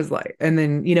 And I was like, and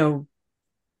then,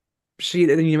 she,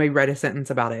 maybe read a sentence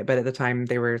about it, but at the time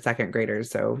they were second graders.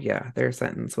 So yeah, their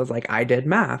sentence was like, I did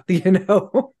math,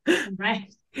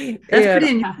 Right. That's And pretty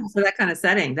unusual for that kind of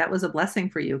setting. That was a blessing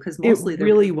for you because it mostly they're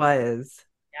really was.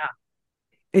 yeah.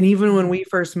 And even when Mhm. we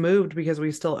first moved, because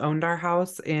we still owned our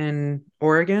house in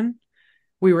Oregon,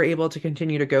 we were able to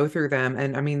continue to go through them.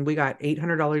 And I mean, we got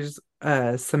 $800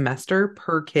 a semester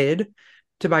per kid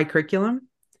to buy curriculum.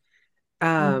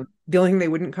 The only thing they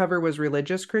wouldn't cover was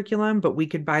religious curriculum, but we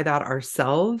could buy that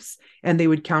ourselves and they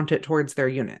would count it towards their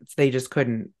units. They just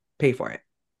couldn't pay for it.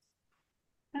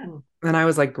 Hmm. And I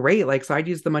was like, great. Like, so I'd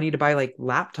use the money to buy like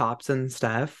laptops and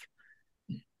stuff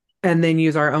and then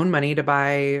use our own money to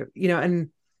buy, and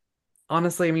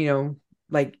honestly,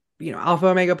 like, Alpha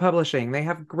Omega Publishing, they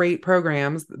have great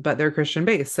programs, but they're Christian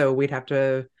based. So we'd have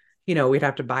to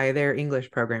buy their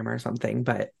English program or something,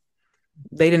 but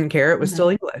they didn't care. It was still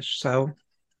Mhm. English. So,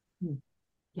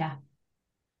 Yeah.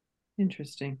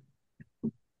 Interesting.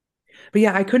 but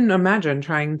yeah, I couldn't imagine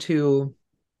trying to,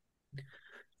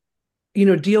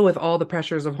 deal with all the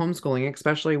pressures of homeschooling,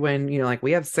 especially when, like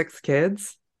we have 6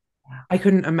 kids. Yeah. I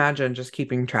couldn't imagine just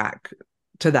keeping track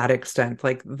to that extent.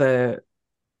 Like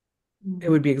it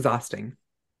would be exhausting.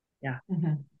 Yeah.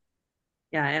 Mhm.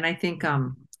 Yeah. And I think I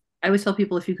always tell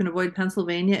people if you can avoid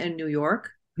Pennsylvania and New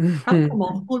York, probably for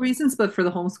multiple reasons, but for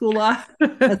the homeschool law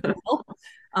as well,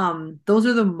 those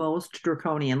are the most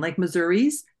draconian. Like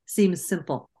Missouri's seems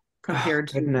simple Oh, compared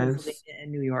to Pennsylvania goodness.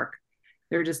 and New York.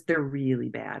 They're really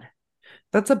bad.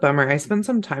 That's a bummer. I spent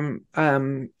some time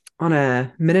on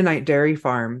a Mennonite dairy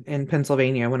farm in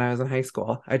Pennsylvania when I was in high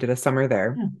school. I did a summer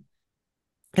there. Hmm.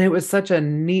 And it was such a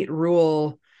neat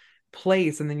rural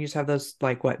place. And then you just have those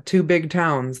like what, 2 big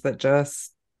towns that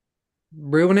just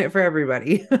ruin it for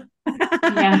everybody.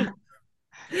 Yeah.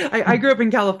 I grew up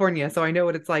in California, so I know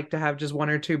what it's like to have just 1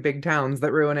 or 2 big towns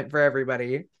that ruin it for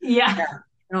everybody. Yeah. Yeah.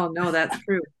 Oh no, that's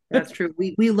true. That's true.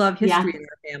 We love Yeah. history in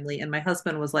our family, and my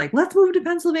husband was like, "Let's move to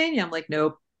Pennsylvania." I'm like,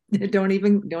 "Nope, don't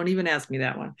even ask me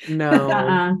that one." No.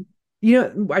 Uh-uh.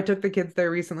 I took the kids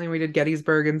there recently. We did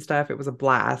Gettysburg and stuff. It was a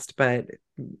blast,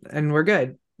 and we're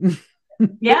good.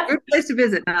 Yep. Good place to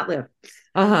visit, not live.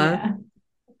 Uh-huh.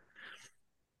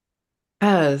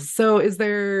 Yeah. So is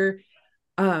there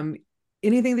um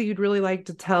anything that you'd really like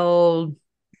to tell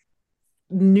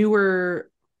newer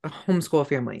homeschool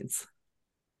families?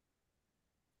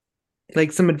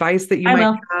 Like some advice that you I might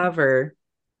will. have or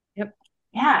Yep.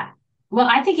 Yeah. Well,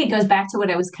 I think it goes back to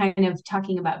what I was kind of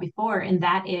talking about before, and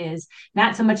that is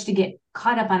not so much to get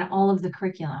caught up on all of the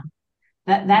curriculum.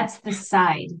 That's the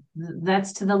side.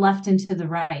 That's to the left and to the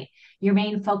right. Your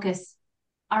main focus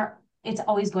are it's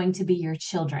always going to be your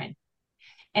children.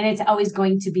 And it's always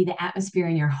going to be the atmosphere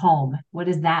in your home. What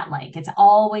is that like? It's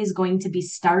always going to be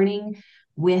starting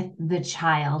with the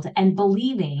child and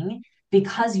believing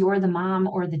because you're the mom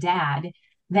or the dad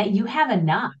that you have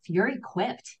enough. You're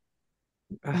equipped.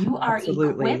 You are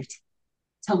absolutely. equipped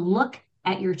to look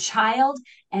at your child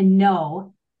and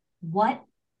know what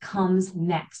comes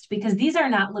next because these are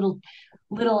not little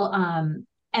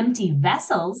empty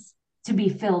vessels to be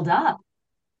filled up.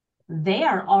 They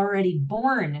are already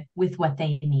born with what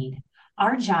they need.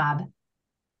 Our job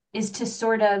is to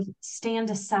sort of stand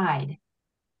aside,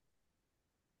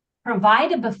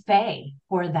 provide a buffet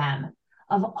for them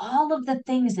of all of the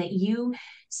things that you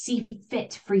see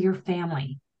fit for your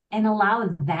family and allow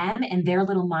them and their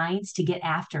little minds to get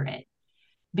after it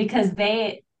because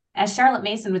they, as Charlotte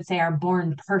Mason would say, are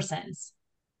born persons.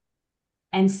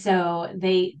 And so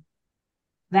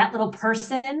that little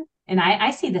person, and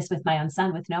I see this with my own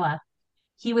son, with Noah,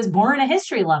 he was born a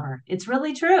history lover. It's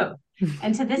really true.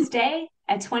 And to this day,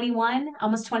 at 21,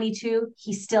 almost 22,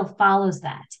 he still follows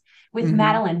that. With Mhm.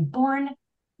 Madeline, born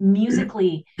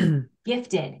musically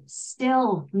gifted,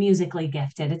 still musically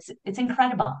gifted. It's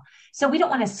incredible. So we don't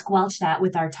want to squelch that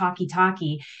with our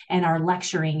talkie and our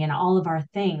lecturing and all of our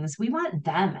things. We want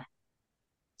them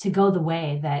to go the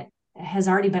way that has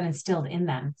already been instilled in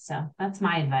them. So that's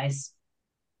my advice.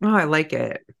 Oh, I like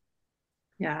it.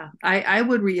 Yeah, I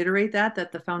would reiterate that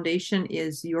the foundation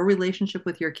is your relationship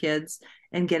with your kids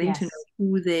and getting to know Yes.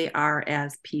 who they are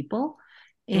as people.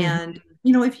 And,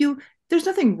 Mhm. if there's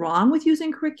nothing wrong with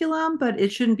using curriculum, but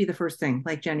it shouldn't be the first thing,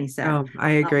 like Jenny said. Oh,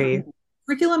 I Um, agree.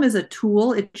 Curriculum is a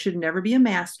tool. It should never be a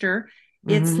master.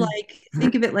 It's Mhm. like,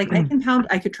 think of it like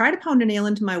I could try to pound a nail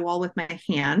into my wall with my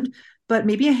hand, but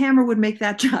maybe a hammer would make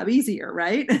that job easier,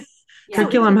 right? Yeah.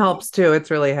 Curriculum helps too.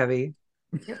 It's really heavy.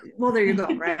 Well, there you go,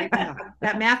 right? Yeah.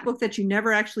 That math book that you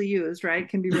never actually used, right,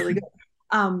 can be really good.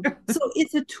 So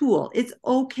it's a tool. It's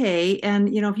okay. And,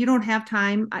 if you don't have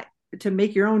time to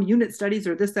make your own unit studies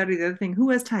or this, that, or the other thing, who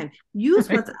has time? Use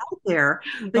what's out there,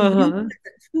 but use it as a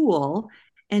tool,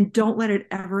 and don't let it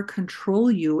ever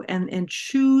control you, and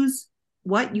choose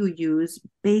what you use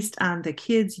based on the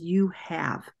kids you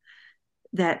have,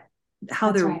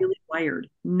 how That's they're right. really wired,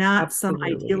 not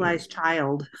Absolutely. some idealized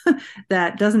child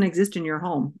that doesn't exist in your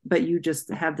home, but you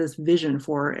just have this vision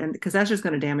for, and because that's just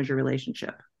going to damage your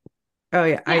relationship. Oh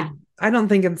yeah. Yeah. I don't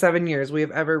think in 7 years we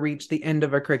have ever reached the end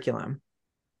of a curriculum.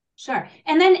 Sure.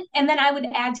 And then I would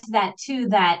add to that too,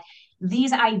 that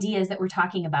these ideas that we're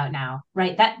talking about now,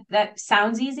 right? That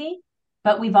sounds easy,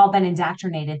 but we've all been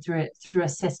indoctrinated through a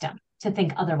system to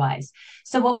think otherwise.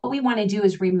 So what we want to do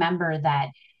is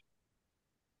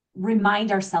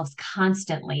remind ourselves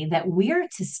constantly that we're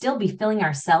to still be filling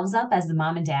ourselves up as the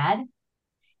mom and dad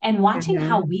and watching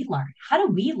how we learn. How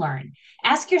do we learn?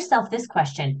 Ask yourself this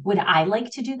question: would I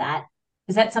like to do that?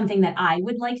 Is that something that I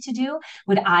would like to do?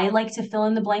 Would I like to fill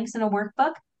in the blanks in a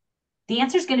workbook? The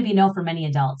answer is going to be no for many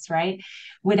adults, right?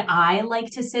 Would I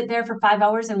like to sit there for 5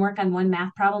 hours and work on one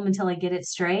math problem until I get it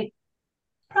straight?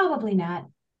 Probably not.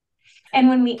 And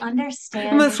when we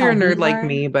understand Unless you're how a we nerd like learn,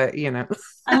 me, but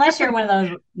unless you're one of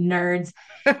those nerds,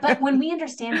 but when we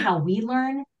understand how we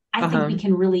learn, I think we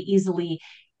can really easily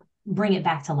bring it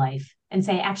back to life and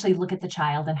say, actually, look at the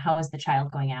child and how is the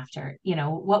child going after?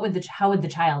 How would the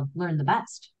child learn the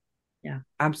best? Yeah,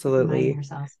 Absolutely. Reminding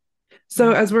ourselves.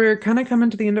 So as we're kind of coming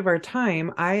to the end of our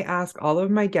time, I ask all of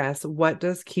my guests, what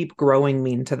does keep growing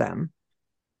mean to them?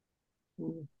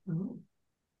 Ooh. All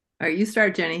right, you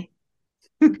start, Jenny.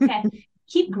 Okay.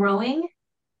 Keep growing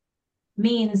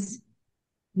means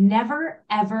never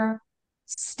ever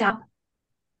stop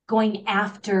going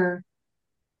after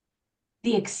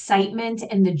the excitement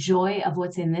and the joy of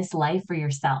what's in this life for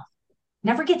yourself.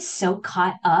 Never get so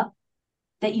caught up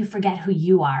that you forget who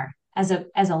you are as a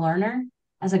learner,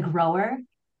 as a grower.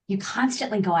 You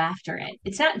constantly go after it.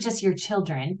 It's not just your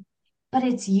children, but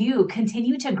it's you.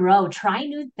 Continue to grow, try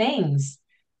new things,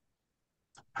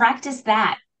 practice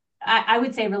that. I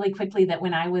would say really quickly that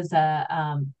when I was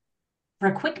for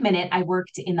a quick minute, I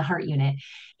worked in the heart unit,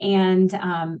 and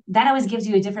that always gives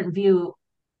you a different view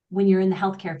when you're in the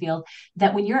healthcare field,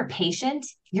 that when you're a patient,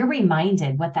 you're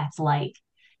reminded what that's like.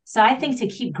 So I think to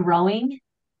keep growing,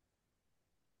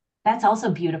 that's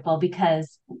also beautiful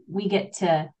because we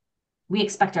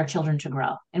expect our children to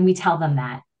grow and we tell them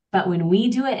that. But when we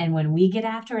do it and when we get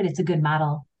after it, it's a good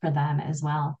model for them as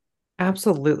well.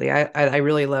 Absolutely. I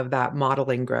really love that,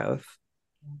 modeling growth.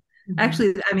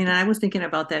 Actually, I mean, I was thinking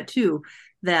about that too,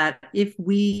 that if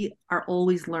we are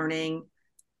always learning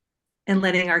and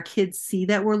letting our kids see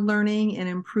that we're learning and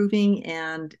improving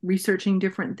and researching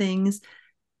different things,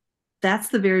 that's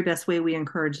the very best way we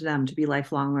encourage them to be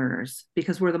lifelong learners,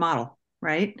 because we're the model,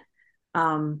 right?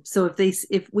 So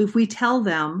if we tell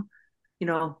them,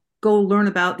 go learn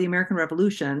about the American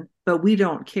Revolution, but we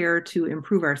don't care to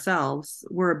improve ourselves,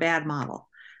 we're a bad model.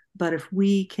 But if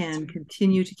we can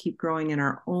continue to keep growing in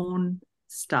our own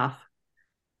stuff,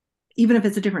 even if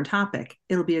it's a different topic,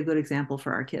 it'll be a good example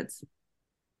for our kids.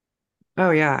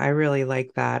 Oh yeah, I really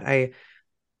like that.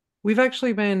 We've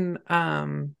actually been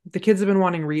the kids have been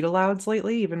wanting read alouds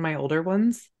lately, even my older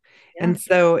ones. Yeah. And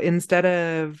so instead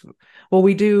of, well,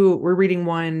 we're reading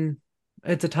one,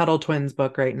 it's a Tuttle Twins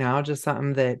book right now, just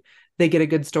something that they get a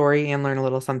good story and learn a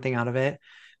little something out of it.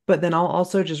 But then I'll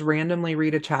also just randomly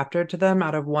read a chapter to them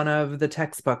out of one of the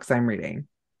textbooks I'm reading.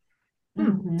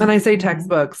 And I say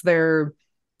textbooks, they're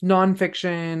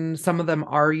nonfiction. Some of them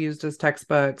are used as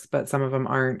textbooks, but some of them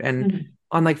aren't. And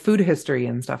on like food history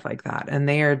and stuff like that. And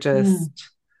they are just,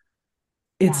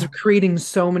 it's creating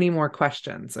so many more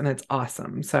questions and it's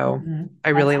awesome. So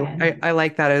I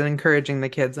like that and encouraging the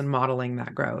kids and modeling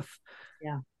that growth.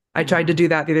 Yeah. I tried to do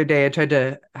that the other day. I tried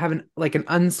to have an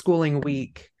unschooling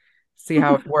week, see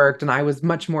how it worked. And I was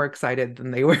much more excited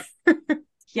than they were.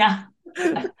 Yeah.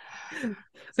 So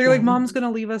you're like, Mom's going to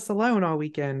leave us alone all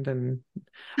weekend. And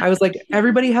I was like,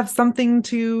 everybody have something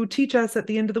to teach us at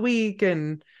the end of the week.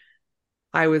 And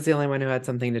I was the only one who had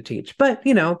something to teach, but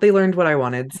they learned what I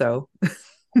wanted. So,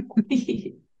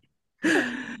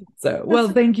 well,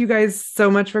 thank you guys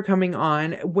so much for coming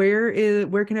on.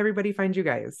 Where can everybody find you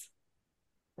guys?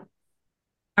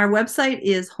 Our website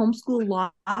is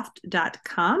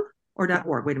homeschoolloft.com or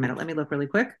 .org. Wait a minute. Let me look really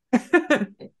quick.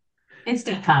 It's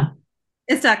 .com.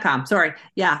 It's .com. Sorry.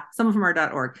 Yeah. Some of them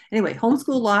are .org. Anyway,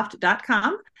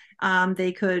 homeschoolloft.com.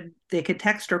 They could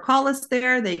text or call us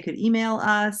there. They could email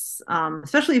us,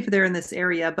 especially if they're in this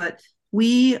area. But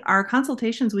our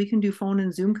consultations, we can do phone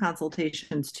and Zoom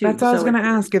consultations too. That's what I was going to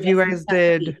ask if you guys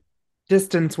did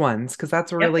distance ones, because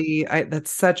that's really,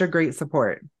 that's such a great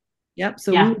support. Yep.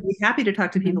 So we would be happy to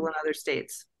talk to people in other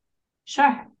states.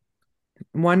 Sure.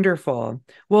 Wonderful.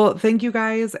 Well, thank you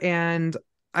guys. And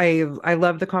I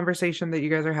love the conversation that you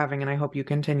guys are having, and I hope you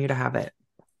continue to have it.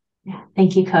 Yeah.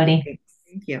 Thank you, Cody.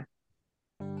 Thank you.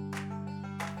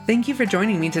 Thank you for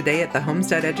joining me today at the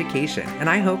Homestead Education, and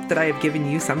I hope that I have given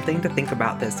you something to think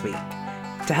about this week.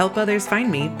 To help others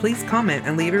find me, please comment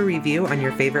and leave a review on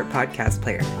your favorite podcast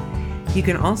player. You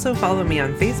can also follow me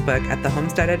on Facebook at the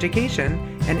Homestead Education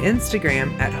and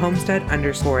Instagram at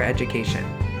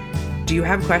homestead_education. Do you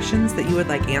have questions that you would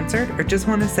like answered or just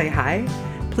want to say hi?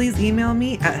 Please email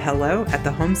me at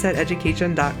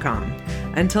hello@thehomesteadeducation.com.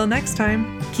 Until next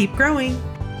time, keep growing!